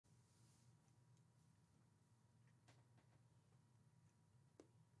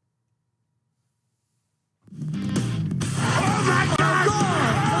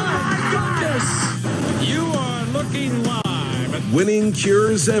Winning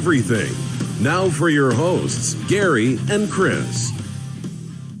cures everything. Now for your hosts, Gary and Chris.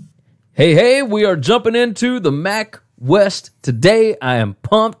 Hey, we are jumping into the MAC West today. I am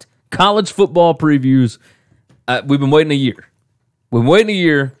pumped. College football previews. We've been waiting a year.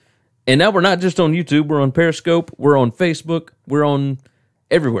 And now we're not just on YouTube. We're on Periscope. We're on Facebook. We're on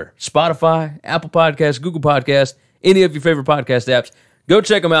everywhere. Spotify, Apple Podcasts, Google Podcasts, any of your favorite podcast apps. Go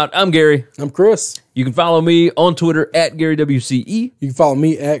check them out. I'm Gary. I'm Chris. You can follow me on Twitter at GaryWCE. You can follow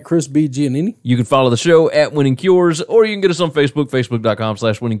me at Chris B. Giannini. You can follow the show at Winning Cures, or you can get us on Facebook,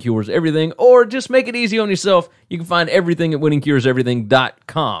 facebook.com/winningcureseverything, or just make it easy on yourself. You can find everything at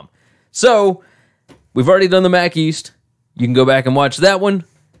winningcureseverything.com. So, we've already done the MAC East. You can go back and watch that one.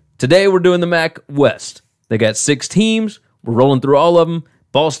 Today, we're doing the MAC West. They got 6 teams. We're rolling through all of them.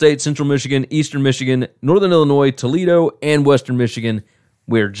 Ball State, Central Michigan, Eastern Michigan, Northern Illinois, Toledo, and Western Michigan.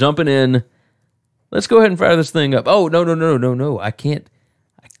 We're jumping in. Let's go ahead and fire this thing up. Oh, no. I can't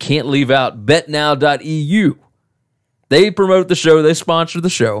leave out betnow.eu. They promote the show. They sponsor the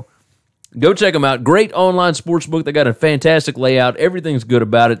show. Go check them out. Great online sportsbook. They got a fantastic layout. Everything's good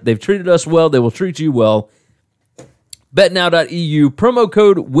about it. They've treated us well. They will treat you well. betnow.eu. Promo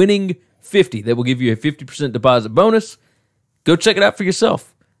code WINNING50. They will give you a 50% deposit bonus. Go check it out for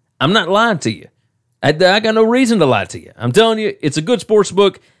yourself. I'm not lying to you. I got no reason to lie to you. I'm telling you, it's a good sports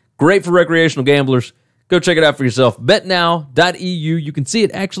book, great for recreational gamblers. Go check it out for yourself. betnow.eu. You can see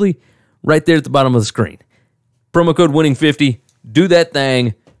it actually right there at the bottom of the screen. Promo code WINNING50. Do that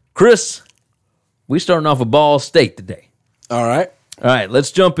thing. Chris, we starting off with Ball State today. All right,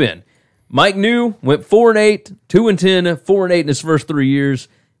 let's jump in. Mike New went 4-8, 2-10, 4-8 in his first 3 years.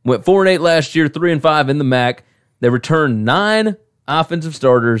 Went 4-8 last year, 3-5 in the MAC. They returned 9 offensive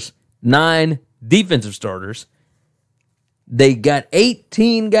starters, 9 defensive starters. They got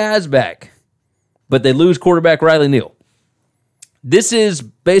 18 guys back, but they lose quarterback Riley Neal. This is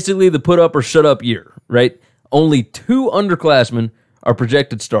basically the put up or shut up year, right? Only 2 underclassmen are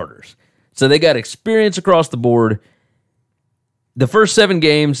projected starters. So they got experience across the board. The first 7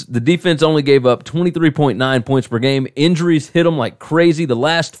 games, the defense only gave up 23.9 points per game. Injuries hit them like crazy. The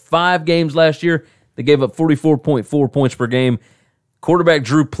last 5 games last year, they gave up 44.4 points per game. Quarterback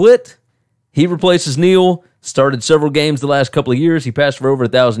Drew Plitt, he replaces Neal, started several games the last couple of years. He passed for over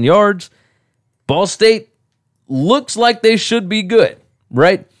 1,000 yards. Ball State looks like they should be good,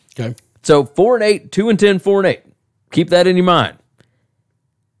 right? Okay. So 4-8, 2-10, 4-8. Keep that in your mind.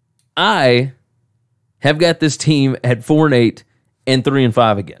 I have got this team at 4-8 and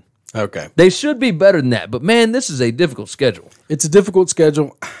 3-5 again. Okay. They should be better than that, but man, this is a difficult schedule. It's a difficult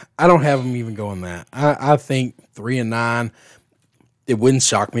schedule. I don't have them even going that. I think 3-9. It wouldn't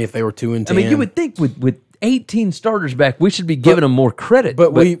shock me if they were 2-10. I mean, you would think with 18 starters back, we should be giving them more credit.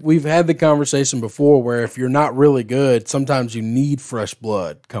 But we've had the conversation before where if you're not really good, sometimes you need fresh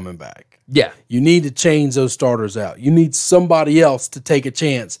blood coming back. Yeah. You need to change those starters out. You need somebody else to take a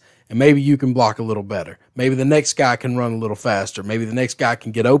chance, and maybe you can block a little better. Maybe the next guy can run a little faster. Maybe the next guy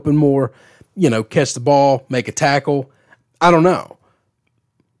can get open more, catch the ball, make a tackle. I don't know.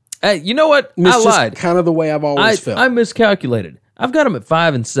 Hey, you know what? It's I lied. Kind of the way I've always felt. I miscalculated. I've got them at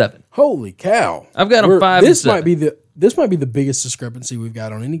 5-7. Holy cow! I've got them 5-7. This might be the biggest discrepancy we've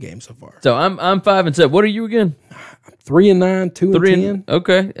got on any game so far. So I'm 5-7. What are you again? 3-9, 2-10.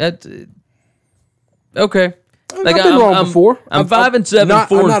 Okay, that's okay. I've been wrong before. I'm 5-7,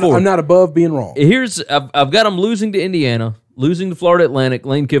 4-4. I'm not above being wrong. I've got them losing to Indiana, losing to Florida Atlantic,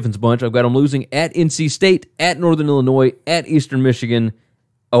 Lane Kiffin's bunch. I've got them losing at NC State, at Northern Illinois, at Eastern Michigan,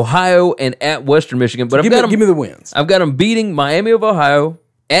 Ohio, and at Western Michigan. But give me the wins. I've got them beating Miami of Ohio,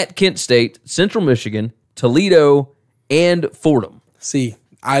 at Kent State, Central Michigan, Toledo, and Fordham. See,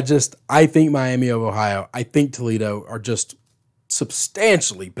 I think Miami of Ohio, I think Toledo are just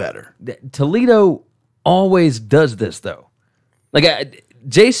substantially better. Toledo always does this, though. Like,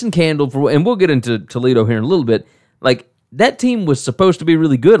 Jason Candle, and we'll get into Toledo here in a little bit, like, that team was supposed to be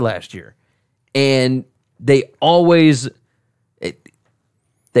really good last year. And they always...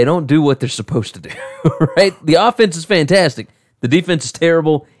 They don't do what they're supposed to do, right? The offense is fantastic. The defense is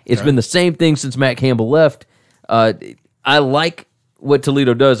terrible. It's been the same thing since Matt Campbell left. I like what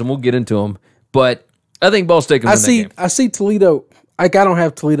Toledo does, and we'll get into them. But I think Ball State can win that game. I see Toledo. I don't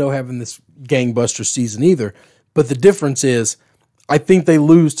have Toledo having this gangbuster season either. But the difference is I think they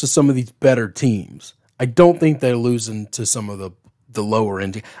lose to some of these better teams. I don't think they're losing to some of the lower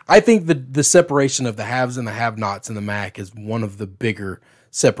end. I think the separation of the haves and the have-nots in the MAC is one of the bigger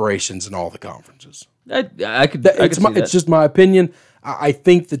separations in all the conferences. It's just my opinion. I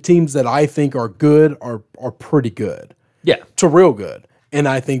think the teams that I think are good are pretty good. Yeah. To real good. And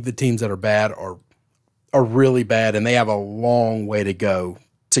I think the teams that are bad are are really bad, and they have a long way to go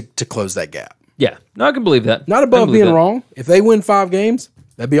to close that gap. Yeah, no, I can believe that. Not above being wrong. If they win 5 games,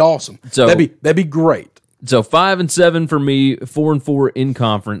 that'd be awesome. So that'd be great. So 5-7 for me, 4-4 in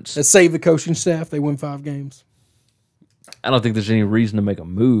conference. Let's save the coaching staff. They win 5 games. I don't think there's any reason to make a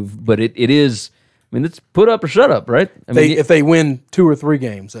move, but it is. I mean, it's put up or shut up, right? I mean, if they win 2 or 3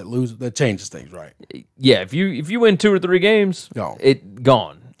 games, that changes things, right? Yeah, if you win 2 or 3 games,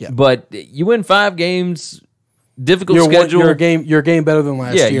 gone. Yeah. But you win 5 games. Difficult schedule. You're a game better than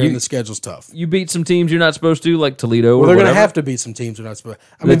last year, and the schedule's tough. You beat some teams you're not supposed to, like Toledo. Well, they're going to have to beat some teams they're not supposed to.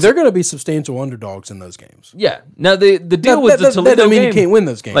 I mean, they're going to be substantial underdogs in those games. Yeah. Now, the deal with the Toledo that doesn't mean game, you can't win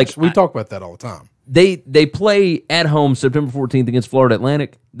those games. Like, we talk about that all the time. They play at home September 14th against Florida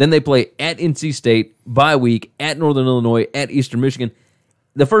Atlantic. Then they play at NC State, bye week, at Northern Illinois, at Eastern Michigan.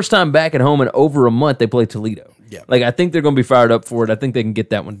 The first time back at home in over a month, they play Toledo. Yeah. Like, I think they're going to be fired up for it. I think they can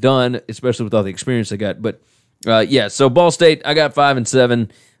get that one done, especially with all the experience they got. But so Ball State, I got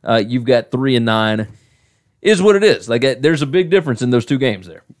 5-7. You've got 3-9. Is what it is. Like, there's a big difference in those 2 games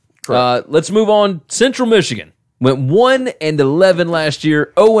there. Let's move on. Central Michigan went 1-11 last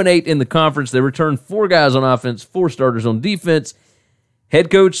year, 0-8 in the conference. They returned 4 guys on offense, 4 starters on defense. Head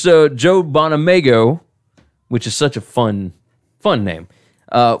coach Joe Bonamago, which is such a fun name,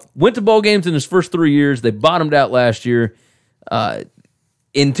 went to bowl games in his first 3 years. They bottomed out last year.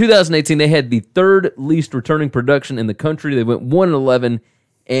 In 2018, they had the 3rd least returning production in the country. They went 1-11,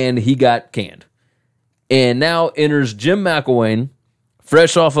 and he got canned. And now enters Jim McElwain,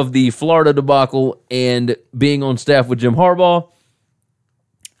 fresh off of the Florida debacle and being on staff with Jim Harbaugh.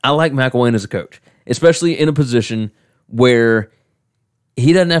 I like McElwain as a coach, especially in a position where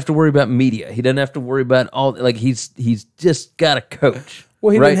he doesn't have to worry about media. He doesn't have to worry about all, like, he's just got a coach.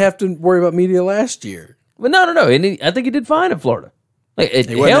 Well, he didn't have to worry about media last year. But no. And I think he did fine at Florida. Like,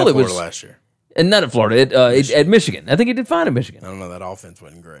 he wasn't at Florida last year. And not at Florida, at Michigan. I think he did fine at Michigan. I don't know, that offense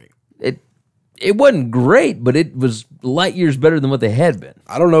wasn't great. It wasn't great, but it was light years better than what they had been.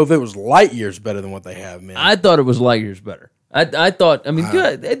 I don't know if it was light years better than what they have, man. I thought it was light years better. I thought,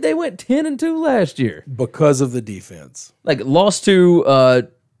 good. They went 10-2 last year. Because of the defense. Like, lost to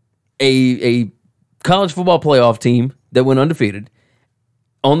a college football playoff team that went undefeated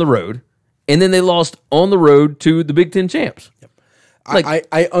on the road, and then they lost on the road to the Big Ten champs. Yep. Like,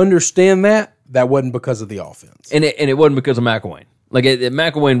 I understand that. That wasn't because of the offense. And it wasn't because of McElwain. Like,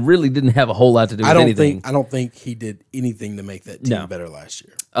 McElwain really didn't have a whole lot to do with anything. I don't think he did anything to make that team better last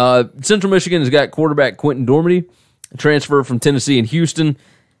year. Central Michigan has got quarterback Quentin Dormady, a transfer from Tennessee and Houston.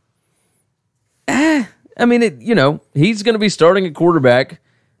 He's going to be starting at quarterback,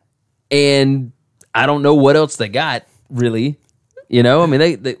 and I don't know what else they got, really.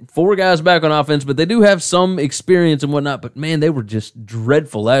 They 4 guys back on offense, but they do have some experience and whatnot. But, man, they were just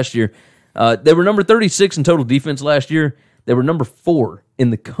dreadful last year. They were number 36 in total defense last year. They were number 4 in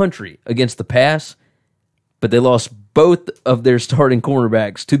the country against the pass, but they lost both of their starting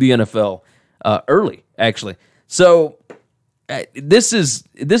cornerbacks to the NFL early, actually. So this is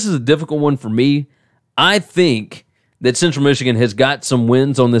a difficult one for me. I think that Central Michigan has got some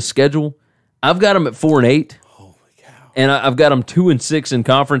wins on this schedule. I've got them at 4-8. Holy cow! And I've got them 2-6 in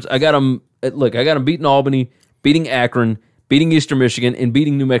conference. I got them. Look, I got them beating Albany, beating Akron, beating Eastern Michigan, and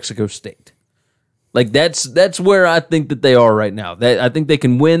beating New Mexico State. Like, that's where I think that they are right now. I think they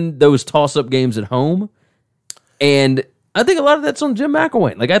can win those toss-up games at home, and I think a lot of that's on Jim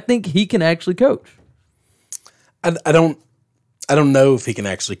McElwain. Like, I think he can actually coach. I don't know if he can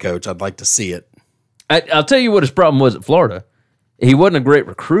actually coach. I'd like to see it. I'll tell you what his problem was at Florida. He wasn't a great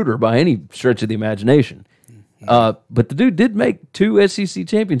recruiter by any stretch of the imagination. But the dude did make 2 SEC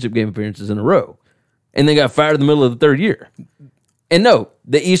championship game appearances in a row, and then got fired in the middle of the 3rd year. And no,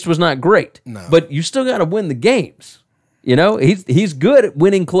 the East was not great, but you still got to win the games. He's good at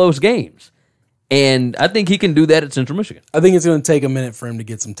winning close games, and I think he can do that at Central Michigan. I think it's going to take a minute for him to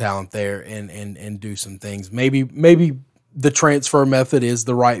get some talent there and do some things. Maybe the transfer method is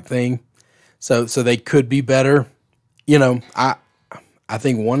the right thing, so they could be better. I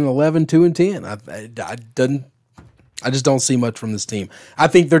think 1-11, 2-10. I just don't see much from this team. I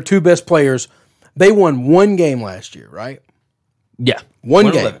think their 2 best players. They won 1 game last year, right? Yeah.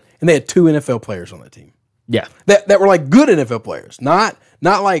 1 game. And they had 2 NFL players on that team. Yeah. That were like good NFL players. Not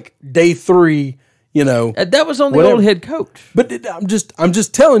like day 3, That was on the old head coach. But I'm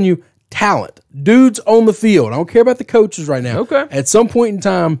just telling you, talent. Dudes on the field. I don't care about the coaches right now. Okay. At some point in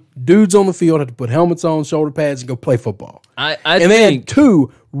time, dudes on the field have to put helmets on, shoulder pads, and go play football. They had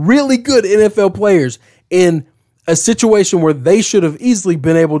 2 really good NFL players in a situation where they should have easily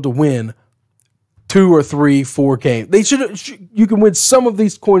been able to win 2 or 3, 4 games. You can win some of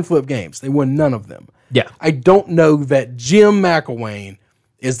these coin flip games. They won none of them. Yeah. I don't know that Jim McElwain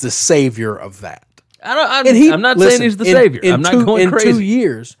is the savior of that. I'm not saying he's the savior. I'm not going crazy. In 2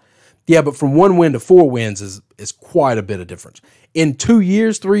 years, yeah, but from 1 win to 4 wins is quite a bit of difference. In 2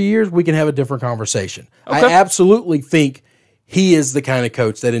 years, 3 years, we can have a different conversation. Okay. I absolutely think he is the kind of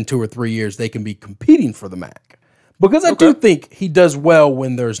coach that in 2 or 3 years they can be competing for the MAC. Because I do think he does well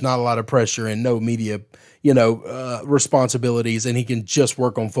when there's not a lot of pressure and no media, responsibilities, and he can just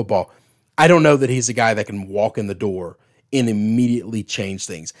work on football. I don't know that he's a guy that can walk in the door and immediately change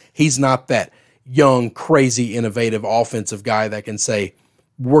things. He's not that young, crazy, innovative offensive guy that can say,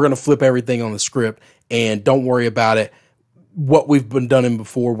 we're going to flip everything on the script and don't worry about it. What we've been done in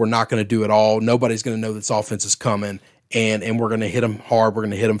before, we're not going to do it all. Nobody's going to know this offense is coming, and we're going to hit them hard. We're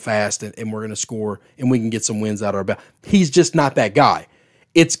going to hit them fast, and we're going to score, and we can get some wins out of our belt. He's just not that guy.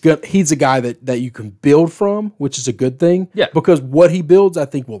 It's good. He's a guy that you can build from, which is a good thing. Yeah. Because what he builds, I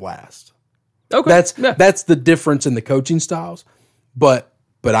think, will last. Okay. That's the difference in the coaching styles, but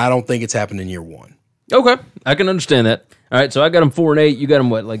I don't think it's happened in year one. Okay, I can understand that. All right, so I got him 4-8. You got him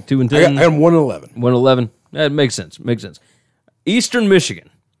what, like 2-10? I got him 1-11. 1-11. That makes sense. Eastern Michigan,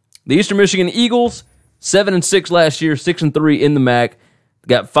 the Eastern Michigan Eagles, 7-6 last year, 6-3 in the MAC.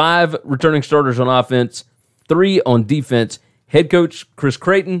 Got 5 returning starters on offense, 3 on defense. Head coach Chris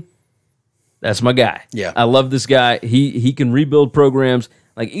Creighton, that's my guy. Yeah, I love this guy. He can rebuild programs.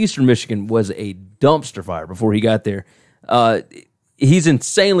 Like Eastern Michigan was a dumpster fire before he got there. He's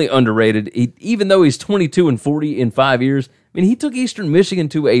insanely underrated. Even though he's 22-40 in 5 years, I mean, he took Eastern Michigan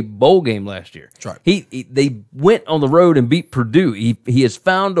to a bowl game last year. That's right. They went on the road and beat Purdue. He has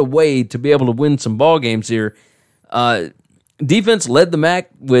found a way to be able to win some ball games here. Defense led the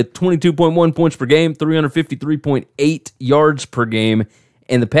MAC with 22.1 points per game, 353.8 yards per game,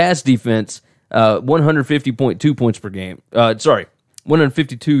 and the pass defense 150.2 points per game.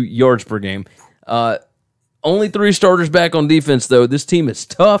 152 yards per game. Only 3 starters back on defense, though. This team is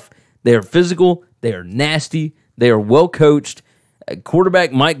tough. They are physical. They are nasty. They are well coached.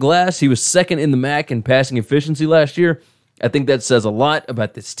 Quarterback Mike Glass, he was second in the MAC in passing efficiency last year. I think that says a lot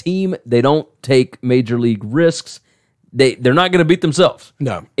about this team. They don't take major league risks. They're not going to beat themselves.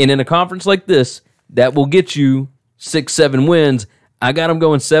 No. And in a conference like this, that will get you 6-7 wins. I got them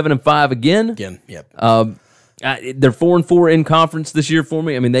going 7-5 again. Yep. They're 4-4 in conference this year for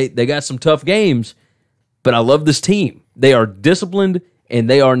me. I mean, they got some tough games, but I love this team. They are disciplined and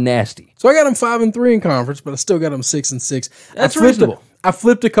they are nasty. So I got them 5-3 in conference, but I still got them 6-6. That's reasonable. I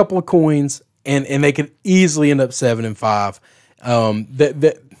flipped a couple of coins, and they could easily end up 7-5.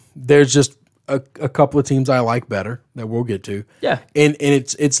 There's just a couple of teams I like better that we'll get to. Yeah, and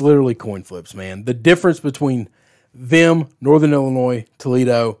it's literally coin flips, man. The difference between them, Northern Illinois,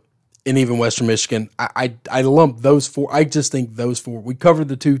 Toledo, and even Western Michigan, I lump those 4. I just think those 4. We covered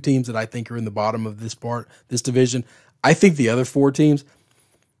the 2 teams that I think are in the bottom of this division. I think the other 4 teams,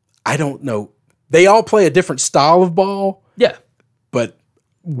 I don't know. They all play a different style of ball. Yeah. But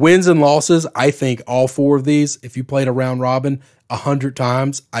wins and losses, I think all 4 of these, if you played a round robin 100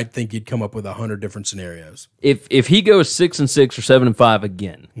 times, I think you'd come up with 100 different scenarios. If he goes 6-6 or 7-5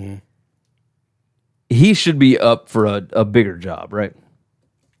 again, he should be up for a bigger job, right?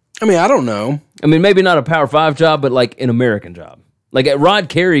 I mean, I don't know. I mean, maybe not a Power 5 job, but like an American job. Like Rod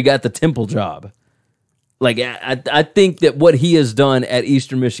Carey got the Temple job. Like I think that what he has done at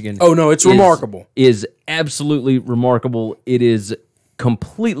Eastern Michigan. Oh no, it's remarkable. Is absolutely remarkable. It is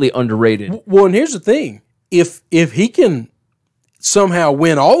completely underrated. Well, and here's the thing: if he can somehow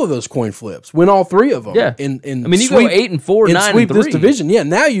win all of those coin flips, win all 3 of them, yeah. And I mean, you go 8-4, 9-3, sweep this division. Yeah,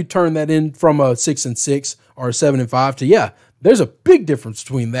 now you turn that in from a 6-6 or a 7-5 to there's a big difference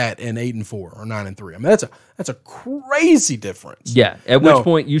between that and 8-4 or 9-3. I mean, that's a crazy difference. Yeah, at which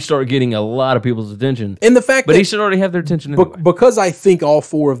point you start getting a lot of people's attention. And the fact but he should already have their attention anyway. Because I think all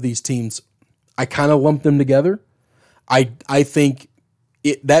 4 of these teams, I kind of lump them together. I think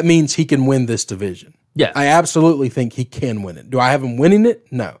that means he can win this division. Yeah. I absolutely think he can win it. Do I have him winning it?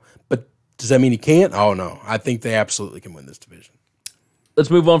 No. But does that mean he can't? Oh, no. I think they absolutely can win this division. Let's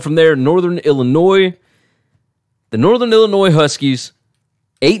move on from there. Northern Illinois. The Northern Illinois Huskies,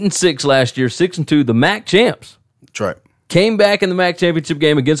 8-6 last year, 6-2, the MAC champs. That's right. Came back in the MAC championship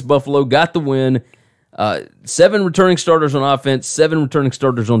game against Buffalo, got the win. 7 returning starters on offense, 7 returning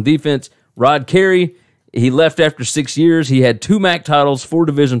starters on defense. Rod Carey, he left after 6 years. He had 2 MAC titles, 4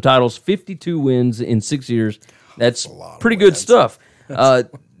 division titles, 52 wins in 6 years. That's pretty good stuff.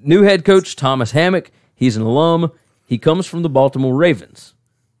 New head coach, Thomas Hammock. He's an alum. He comes from the Baltimore Ravens.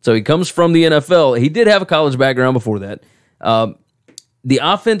 So he comes from the NFL. He did have a college background before that. The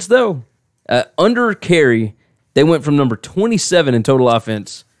offense, though, under Carey, they went from number 27 in total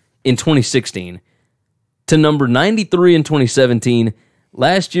offense in 2016 to number 93 in 2017.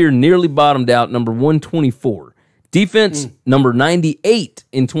 Last year, nearly bottomed out, number 124. Defense, number 98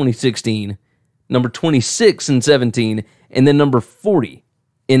 in 2016, number 26 in 17, and then number 40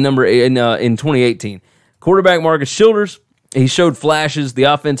 in 2018. Quarterback Marcus Childers, he showed flashes. The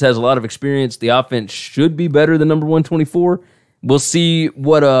offense has a lot of experience. The offense should be better than number 124. We'll see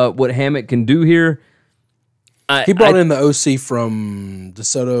what Hammett can do here. He brought in the OC from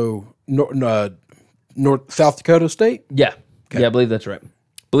DeSoto, South Dakota State. Yeah, okay. Yeah, I believe that's right.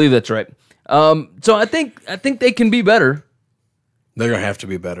 So I think they can be better. They're gonna have to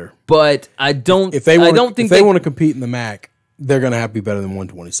be better. But I don't. If they want to compete in the MAC, they're gonna have to be better than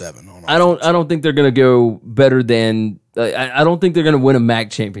 127. I don't think they're gonna go better than. I don't think they're gonna win a MAC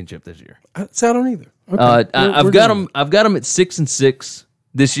championship this year. I don't either. Okay. I've got them at 6-6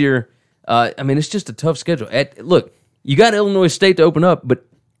 this year. I mean, it's just a tough schedule. Look, you got Illinois State to open up, but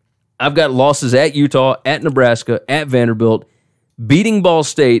I've got losses at Utah, at Nebraska, at Vanderbilt, beating Ball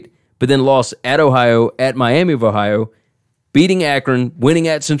State, but then lost at Ohio, at Miami of Ohio, beating Akron, winning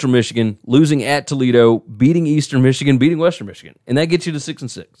at Central Michigan, losing at Toledo, beating Eastern Michigan, beating Western Michigan, and that gets you to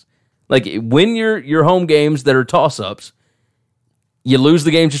 6-6. Like, win your home games that are toss-ups, you lose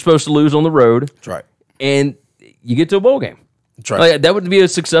the games you're supposed to lose on the road. That's right. And you get to a bowl game. That's right. Like, that would be a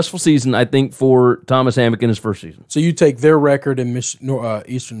successful season, I think, for Thomas Hammock in his first season. So you take their record and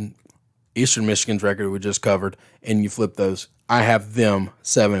Eastern Michigan's record we just covered, and you flip those. I have them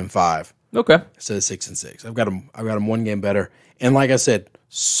 7-5. Okay. Instead of 6-6. I've got them one game better. And like I said,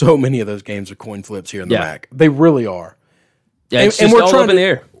 so many of those games are coin flips here in the MAC. They really are. Yeah, it's just all up in the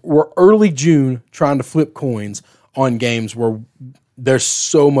air. We're early June trying to flip coins on games where there's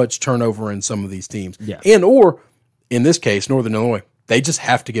so much turnover in some of these teams. Yeah. Or, in this case, Northern Illinois, they just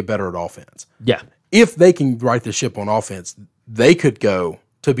have to get better at offense. Yeah. If they can right the ship on offense, they could go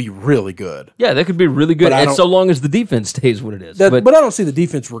to be really good. Yeah, that could be really good, and so long as the defense stays what it is. But I don't see the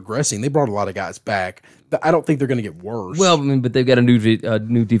defense regressing. They brought a lot of guys back. I don't think they're going to get worse. Well, I mean, but they've got a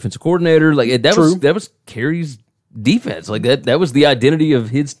new defensive coordinator. Like that was Kerry's defense. Like that was the identity of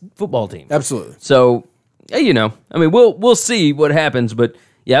his football team. Absolutely. So, I mean, we'll see what happens. But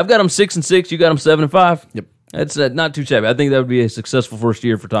yeah, I've got them 6-6. You got them 7-5. Yep. That's not too shabby. I think that would be a successful first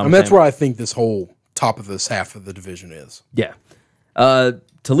year for Thomas. I mean, that's where I think this whole top of this half of the division is. Yeah.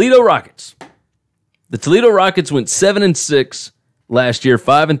 Toledo Rockets. The Toledo Rockets went 7-6 last year,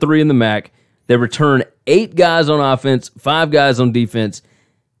 5-3 in the MAC. They returned 8 guys on offense, 5 guys on defense.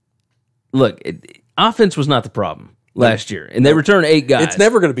 Look, offense was not the problem last year, and they returned 8 guys. It's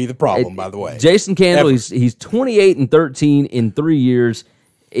never going to be the problem, by the way. Jason Candle, he's 28-13 in 3 years.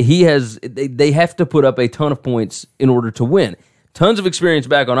 They have to put up a ton of points in order to win. Tons of experience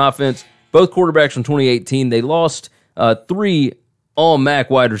back on offense. Both quarterbacks from 2018. They lost 3 all-MAC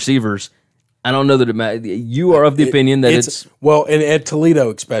wide receivers. I don't know that it matters. You are of the opinion that it's well, and at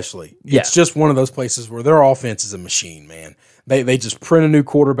Toledo especially, it's just one of those places where their offense is a machine, man. They just print a new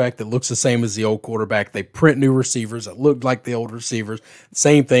quarterback that looks the same as the old quarterback. They print new receivers that look like the old receivers.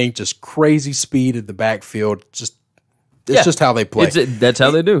 Same thing, just crazy speed at the backfield. It's just how they play. That's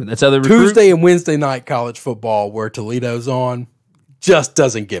how they do. That's how they recruit. Tuesday and Wednesday night college football, where Toledo's on, just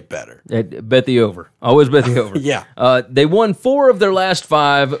doesn't get better. Bet the over. Always bet the over. Yeah. They won 4 of their last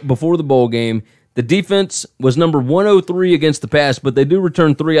 5 before the bowl game. The defense was number 103 against the pass, but they do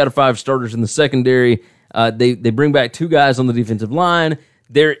return 3 out of 5 starters in the secondary. They bring back 2 guys on the defensive line.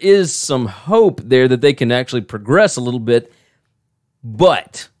 There is some hope there that they can actually progress a little bit,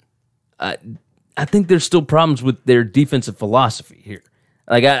 but I think there's still problems with their defensive philosophy here.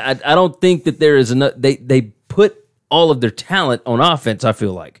 Like I don't think that there is enough. They put all of their talent on offense, I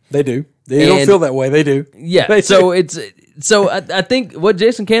feel like. They do. They don't feel that way. They do. Yeah. They so do. I think what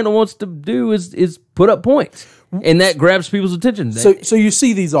Jason Candle wants to do is put up points, and that grabs people's attention. So you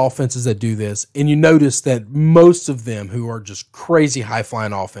see these offenses that do this, and you notice that most of them who are just crazy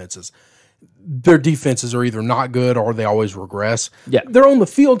high-flying offenses, their defenses are either not good or they always regress. Yeah. They're on the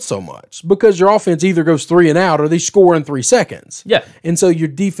field so much because your offense either goes 3 and out or they score in 3 seconds. Yeah. And so your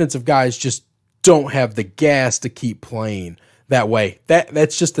defensive guys just don't have the gas to keep playing that way.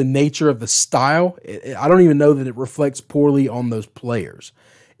 That's just the nature of the style. I don't even know that it reflects poorly on those players.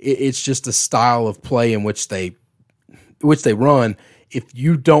 It's just a style of play in which they run. If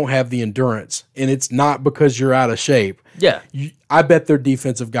you don't have the endurance, and it's not because you're out of shape, I bet their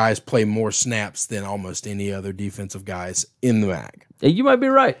defensive guys play more snaps than almost any other defensive guys in the MAC. Yeah, you might be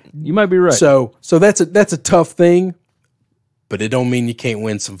right. So that's a tough thing. But it don't mean you can't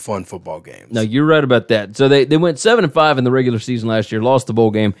win some fun football games. No, you're right about that. So they went 7-5 in the regular season last year, lost the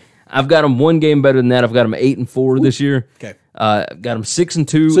bowl game. I've got them one game better than that. I've got them 8-4 this year. Okay. Got them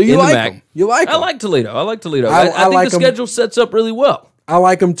 6-2 So you in like the MAC. them. You like them. I like Toledo. I think like the 'em. schedule sets up really well. I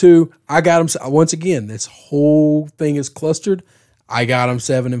like them too. I got them once again. This whole thing is clustered. I got them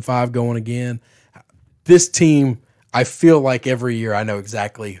 7-5 going again. This team, I feel like every year I know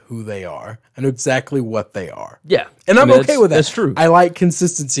exactly who they are. I know exactly what they are. Yeah. And I'm okay with that. That's true. I like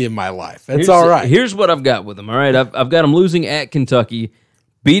consistency in my life. That's all right. Here's what I've got with them. All right. I've got them losing at Kentucky,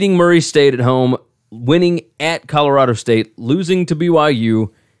 beating Murray State at home, winning at Colorado State, losing to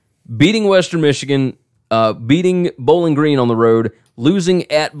BYU, beating Western Michigan, beating Bowling Green on the road, losing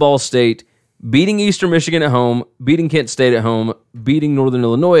at Ball State, beating Eastern Michigan at home, beating Kent State at home, beating Northern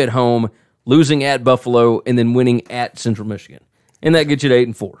Illinois at home, losing at Buffalo, and then winning at Central Michigan. And that gets you to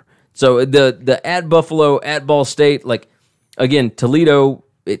 8-4. So the at Buffalo, at Ball State, like, again, Toledo,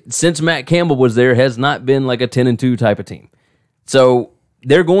 since Matt Campbell was there, has not been like a 10-2 type of team. So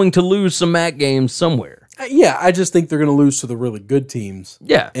they're going to lose some MAC games somewhere. Yeah, I just think they're going to lose to the really good teams.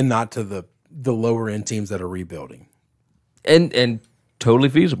 Yeah. And not to the lower end teams that are rebuilding. And totally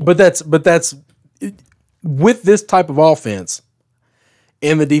feasible. But that's with this type of offense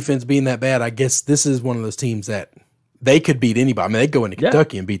and the defense being that bad, I guess this is one of those teams that they could beat anybody. I mean, they go into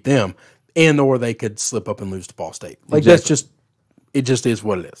Kentucky and beat them, and or they could slip up and lose to Ball State. Like That's just it just is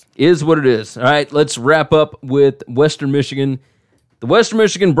what it is. Is what it is. All right, let's wrap up with Western Michigan. The Western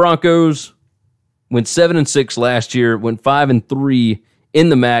Michigan Broncos went 7-6 last year, went 5-3 in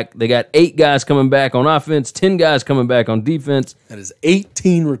the MAC. They got 8 guys coming back on offense, 10 guys coming back on defense. That is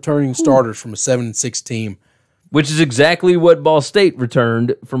 18 returning starters from a 7-6 team. Which is exactly what Ball State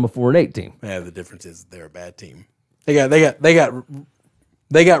returned from a 4-8 team. Yeah, the difference is they're a bad team. They got well,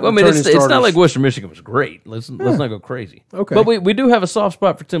 I mean, it's not like Western Michigan was great. Let's not go crazy. Okay. But we do have a soft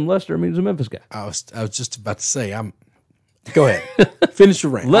spot for Tim Lester. I mean, he's a Memphis guy. I was just about to say, go ahead. Finish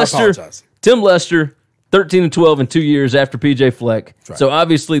your rant. Lester, I apologize. Tim Lester, 13-12 in 2 years after PJ Fleck. Right. So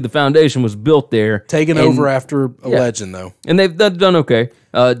obviously the foundation was built there. Taken over after a legend, though. And they've done okay.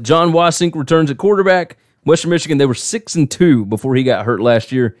 John Wasink returns at quarterback. Western Michigan, they were 6-2 before he got hurt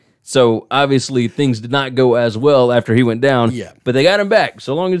last year. So obviously things did not go as well after he went down. Yeah. But they got him back.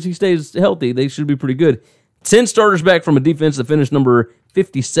 So long as he stays healthy, they should be pretty good. 10 starters back from a defense that finished number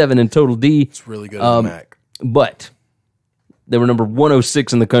 57 in total D. It's really good in the MAC. But they were number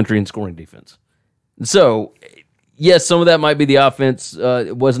 106 in the country in scoring defense. So, yes, some of that might be the offense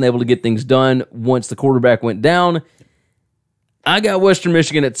wasn't able to get things done once the quarterback went down. I got Western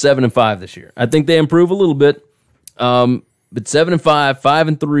Michigan at 7-5 this year. I think they improve a little bit. But 7-5,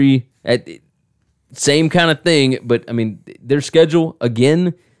 5-3, at same kind of thing. But I mean, their schedule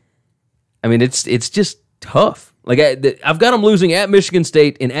again. I mean, it's just tough. Like I've got them losing at Michigan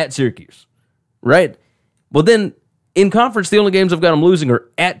State and at Syracuse, right? Well, then in conference, the only games I've got them losing are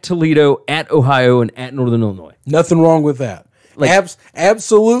at Toledo, at Ohio, and at Northern Illinois. Nothing wrong with that.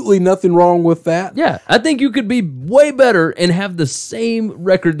 Absolutely nothing wrong with that. Yeah, I think you could be way better and have the same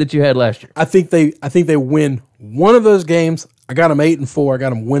record that you had last year. I think they win one of those games. I got them 8-4. I got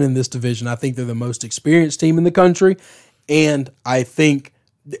them winning this division. I think they're the most experienced team in the country, and I think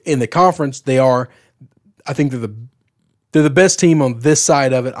in the conference they are. I think they're the best team on this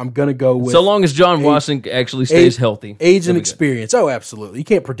side of it. I'm going to go with so long as John Wasink actually stays healthy, age and experience. Oh, absolutely. You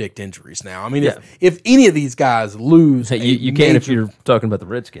can't predict injuries now. I mean, if any of these guys lose, you can if you're talking about the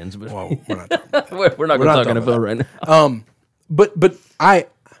Redskins. But well, we're not talking about that. we're not going to talk NFL right now. But I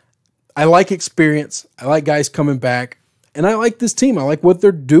like experience. I like guys coming back, and I like this team. I like what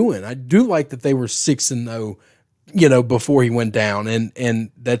they're doing. I do like that they were 6-0, before he went down,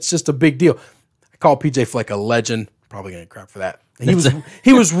 and that's just a big deal. I call PJ Fleck a legend. Probably going to crap for that.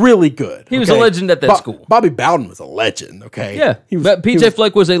 He was really good. He was a legend at that school. Bobby Bowden was a legend. Okay, yeah. But PJ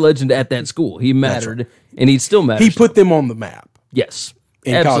Fleck was a legend at that school. He mattered, and he still matters. He put them on the map. Yes,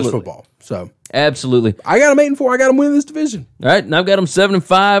 in college football. So absolutely, I got them 8-4. I got them winning this division. All right, and I've got them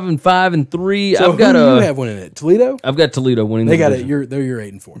 7-5 and 5-3. So I've got who do you have winning it? Toledo. I've got Toledo winning. They got it. They're your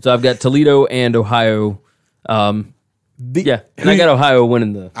 8-4. So I've got Toledo and Ohio. And I got Ohio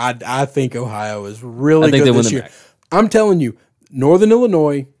winning the. I think Ohio is really good this year. I'm telling you, Northern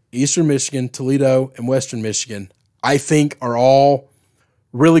Illinois, Eastern Michigan, Toledo, and Western Michigan, I think are all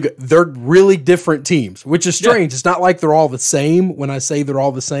really good. They're really different teams, which is strange. Yeah. It's not like they're all the same when I say they're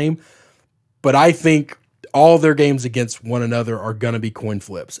all the same, but I think all their games against one another are going to be coin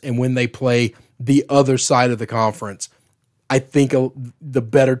flips. And when they play the other side of the conference, I think the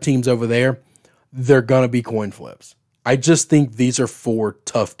better teams over there, they're going to be coin flips. I just think these are 4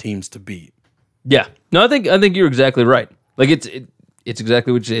 tough teams to beat. Yeah. No, I think you're exactly right. Like it's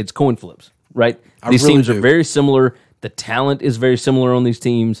exactly what it's coin flips, right? These teams are very similar. The talent is very similar on these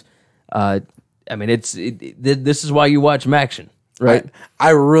teams. I mean, this is why you watch MACtion, right?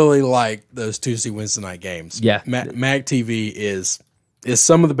 I really like those Tuesday, Wednesday night games. Yeah. MAC TV is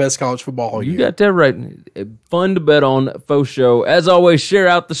some of the best college football all year. You got that right. Fun to bet on, faux show. As always, share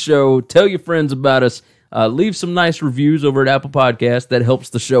out the show. Tell your friends about us. Leave some nice reviews over at Apple Podcasts. That helps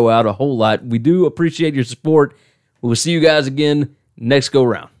the show out a whole lot. We do appreciate your support. We'll see you guys again next go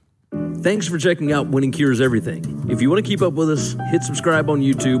round. Thanks for checking out Winning Cures Everything. If you want to keep up with us, hit subscribe on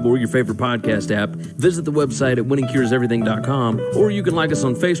YouTube or your favorite podcast app. Visit the website at winningcureseverything.com, or you can like us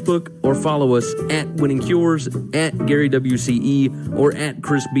on Facebook or follow us at Winning Cures, at Gary WCE, or at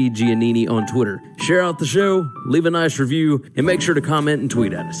Chris B. Giannini on Twitter. Share out the show, leave a nice review, and make sure to comment and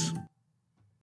tweet at us.